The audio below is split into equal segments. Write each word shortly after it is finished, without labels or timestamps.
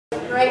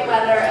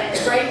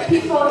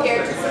people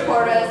here to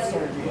support us,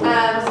 for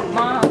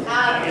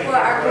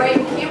our great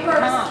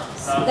campers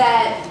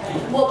that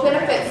will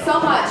benefit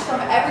so much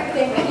from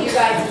everything that you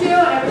guys do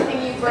and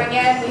everything you bring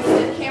in. We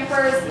send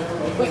campers,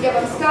 we give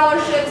them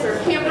scholarships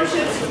or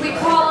camperships as we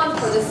call them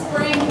for the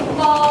spring,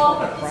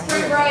 fall,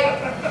 spring break.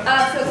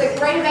 So it's a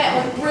great event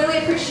and we really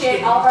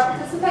appreciate all of our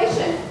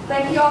participation.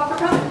 Thank you all for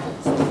coming.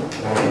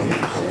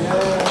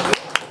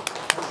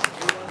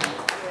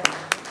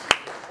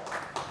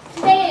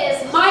 Today is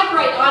my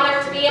great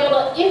honor to be able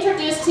to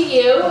introduce to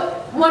you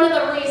one of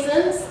the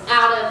reasons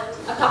out of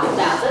a couple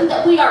thousand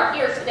that we are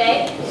here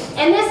today.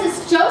 And this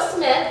is Joe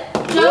Smith.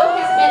 Joe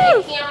has been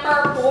a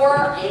camper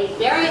for a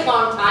very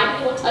long time.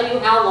 He will tell you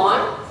how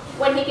long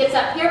when he gets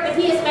up here. But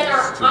he has been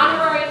our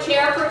honorary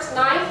chair for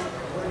tonight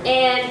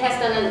and has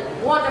done a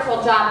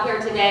wonderful job here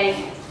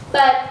today.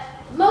 But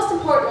most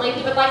importantly,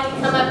 he would like to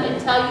come up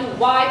and tell you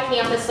why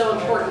camp is so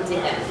important to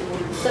him.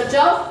 So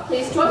Joe,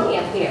 please join me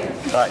up here.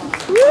 All right.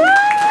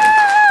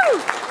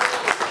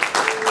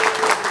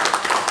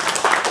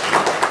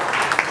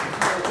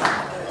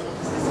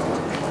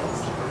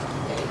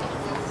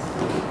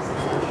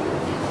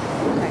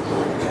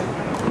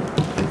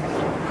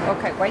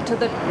 Okay, wait till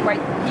the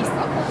plane.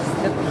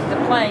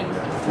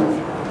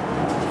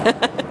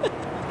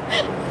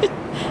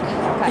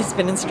 Okay. He's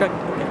been instructed.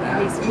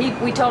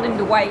 We told him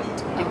to wait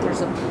if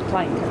there's a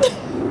plane coming.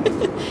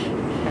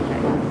 Okay.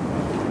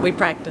 We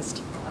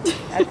practiced.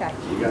 Okay.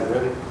 You guys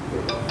ready?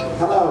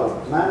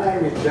 Hello, my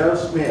name is Joe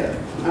Smith.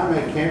 I'm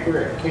a camper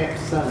at Camp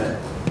Summit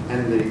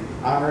and the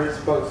honorary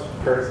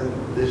spokesperson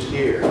this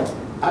year.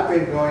 I've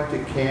been going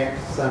to Camp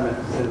Summit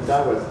since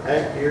I was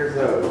 8 years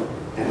old,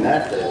 and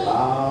that's a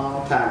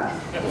long time.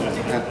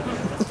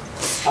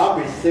 I'll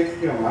be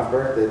 60 on my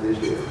birthday this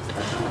year.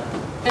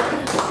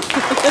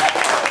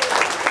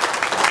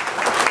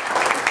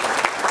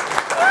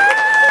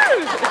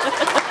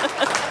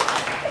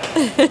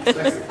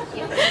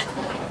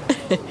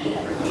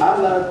 I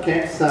love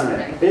Camp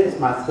Summit. It's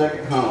my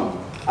second home.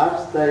 I've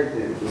stayed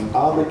in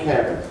all the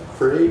cabins,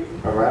 Free,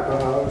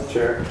 Arapaho,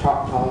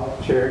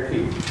 Choctaw,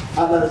 Cherokee.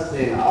 I love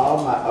seeing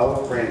all my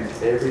old friends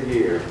every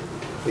year.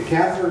 The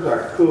counselors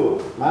are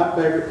cool. My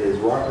favorite is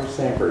Roger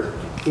Sanford.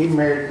 He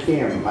married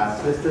Kim, my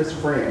sister's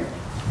friend.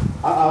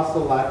 I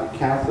also like the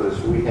counselors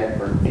we had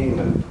from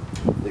England.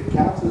 The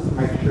counselors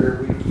make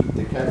sure we keep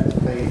the cabins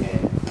clean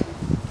and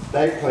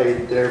they play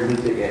their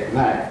music at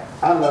night.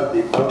 I love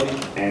the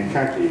oldies and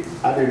country.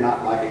 I do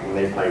not like it when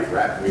they play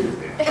rap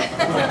music.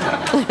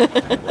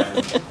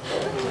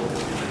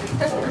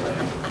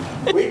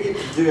 We get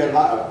to do a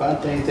lot of fun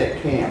things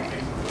at camp.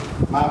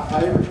 My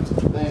favorite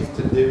thing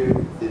to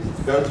do is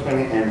go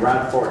swimming and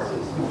ride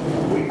horses.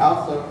 We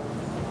also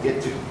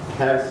get to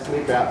have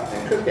sleep outs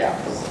and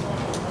cookouts.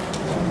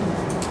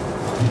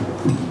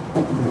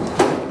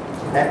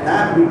 At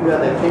night we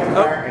build a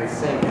campfire and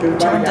sing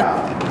Kumbaya.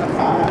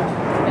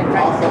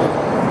 Also,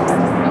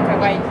 Okay,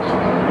 wait.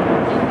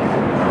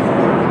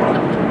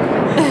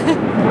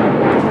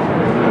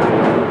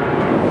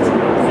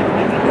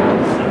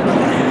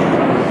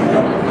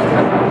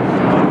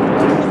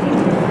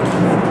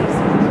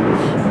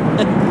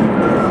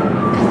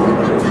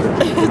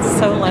 It's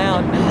so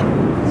loud, Matt.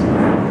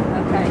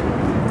 Okay.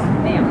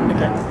 Now.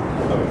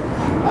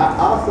 I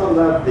also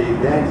love the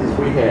dances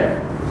we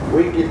have.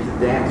 We get to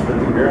dance with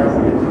the girls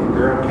and the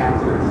girl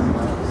counselors.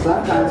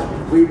 Sometimes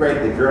we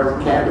rate the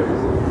girls'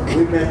 cabins.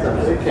 We mess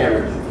up their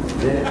cabins,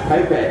 then it's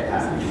payback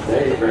time.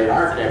 They rate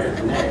our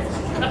cabins next.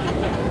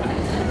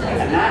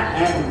 And night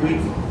after we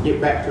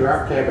get back to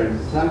our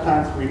cabins,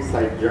 sometimes we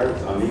play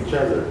jokes on each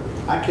other.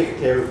 I can't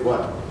tell you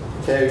what,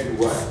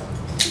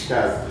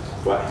 because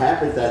what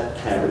happens at the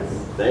cabin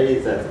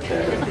stays at the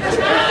cabin.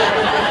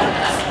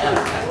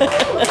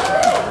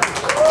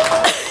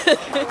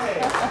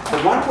 The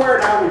one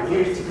word I would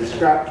use to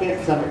describe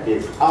Camp Summit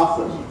is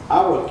awesome.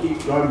 I will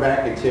keep going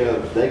back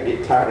until they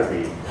get tired of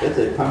me. It's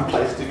a fun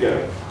place to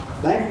go.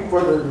 Thank you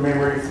for the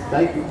memories.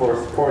 Thank you for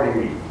supporting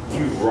me.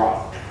 You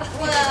rock.